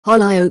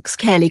Hollyoaks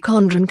Kelly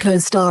Condron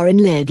co-star in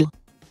Lidl.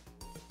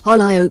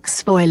 Hollyoaks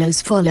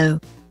spoilers follow.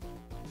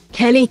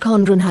 Kelly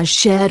Condron has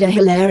shared a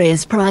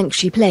hilarious prank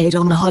she played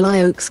on the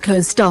Hollyoaks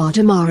co-star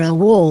Tamara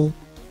Wall.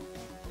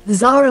 The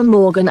Zara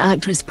Morgan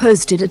actress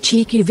posted a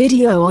cheeky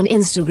video on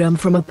Instagram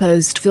from a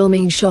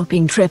post-filming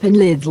shopping trip in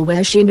Lidl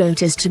where she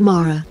noticed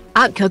Tamara,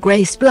 aka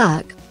Grace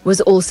Black, was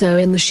also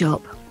in the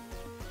shop.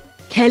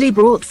 Kelly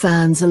brought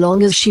fans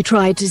along as she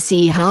tried to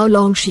see how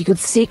long she could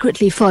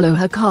secretly follow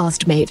her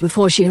castmate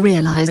before she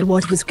realized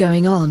what was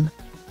going on.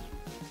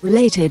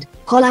 Related,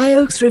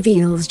 Hollyoaks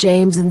reveals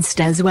James and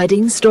Stez's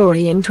wedding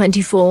story in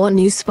 24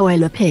 new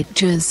spoiler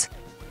pictures.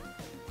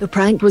 The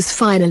prank was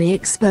finally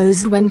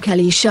exposed when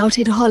Kelly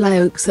shouted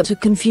Hollyoaks at a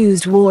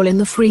confused Wall in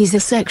the freezer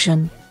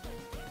section,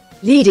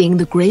 leading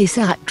the Grace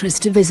actress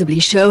to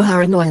visibly show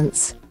her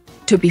annoyance.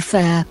 To be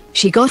fair,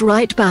 she got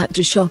right back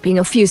to shopping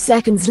a few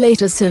seconds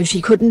later, so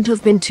she couldn't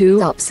have been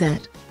too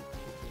upset.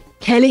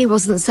 Kelly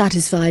wasn't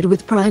satisfied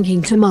with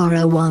pranking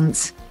Tamara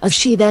once, as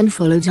she then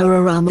followed her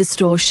around the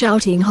store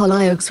shouting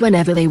Hollyoaks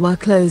whenever they were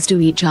close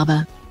to each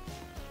other.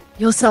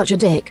 "You're such a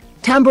dick,"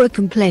 Tamara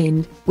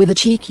complained, with a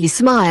cheeky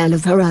smile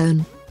of her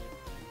own.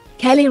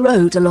 Kelly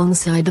wrote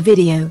alongside the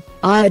video,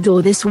 "I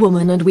adore this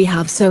woman and we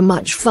have so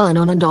much fun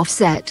on and off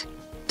set."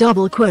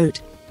 Double quote.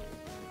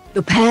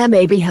 The pair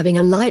may be having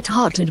a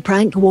light-hearted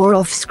prank war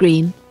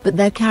off-screen, but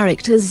their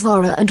characters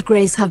Zara and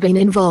Grace have been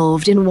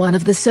involved in one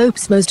of the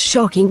soap's most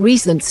shocking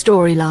recent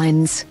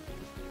storylines.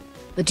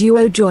 The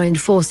duo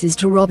joined forces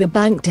to rob a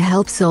bank to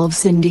help solve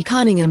Cindy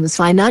Cunningham's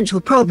financial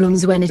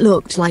problems when it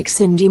looked like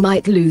Cindy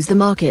might lose the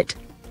market.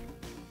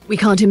 We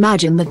can't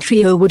imagine the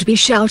trio would be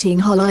shouting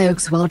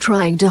Hollyoaks while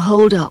trying to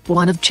hold up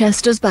one of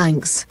Chester's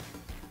banks.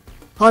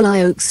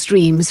 Hollyoaks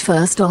streams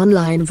first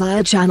online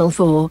via Channel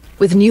 4,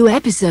 with new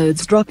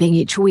episodes dropping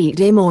each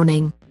weekday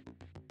morning.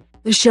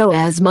 The show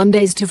airs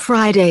Mondays to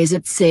Fridays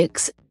at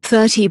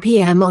 6:30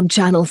 p.m. on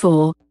Channel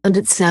 4, and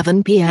at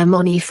 7 p.m.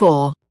 on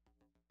E4.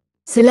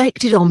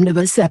 Selected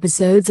omnibus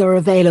episodes are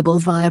available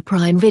via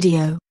Prime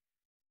Video.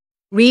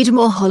 Read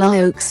more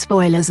Hollyoaks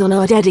spoilers on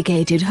our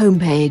dedicated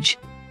homepage.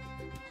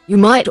 You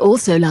might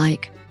also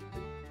like: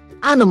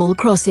 Animal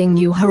Crossing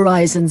New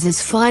Horizons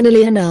is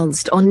finally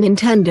announced on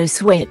Nintendo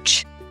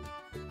Switch.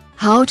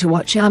 How to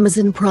watch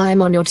Amazon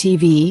Prime on your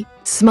TV,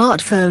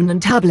 smartphone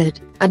and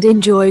tablet, and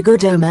enjoy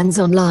Good Omens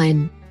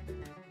online.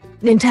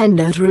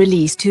 Nintendo to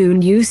release 2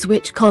 new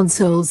Switch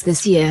consoles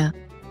this year.